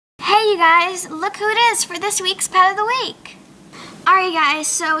you guys, look who it is for this week's Pet of the Week. Alright guys,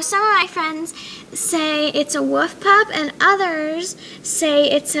 so some of my friends say it's a wolf pup and others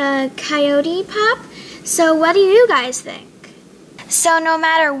say it's a coyote pup. So what do you guys think? So no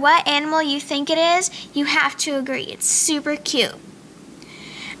matter what animal you think it is, you have to agree, it's super cute.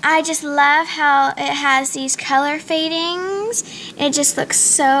 I just love how it has these color fadings. It just looks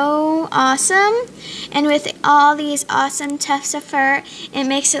so awesome. And with all these awesome tufts of fur, it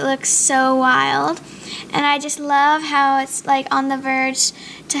makes it look so wild. And I just love how it's like on the verge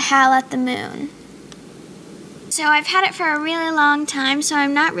to howl at the moon. So I've had it for a really long time, so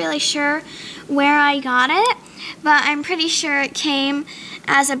I'm not really sure where I got it. But I'm pretty sure it came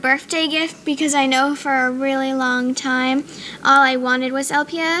as a birthday gift because I know for a really long time all I wanted was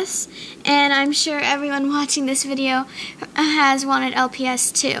LPS, and I'm sure everyone watching this video has wanted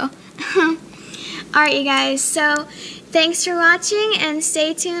LPS too. Alright you guys, so thanks for watching and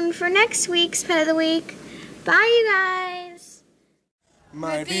stay tuned for next week's Pet of the Week. Bye you guys!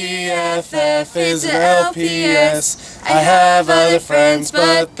 My BFF is LPS. I have other friends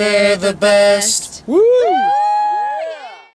but they're the best. Woo!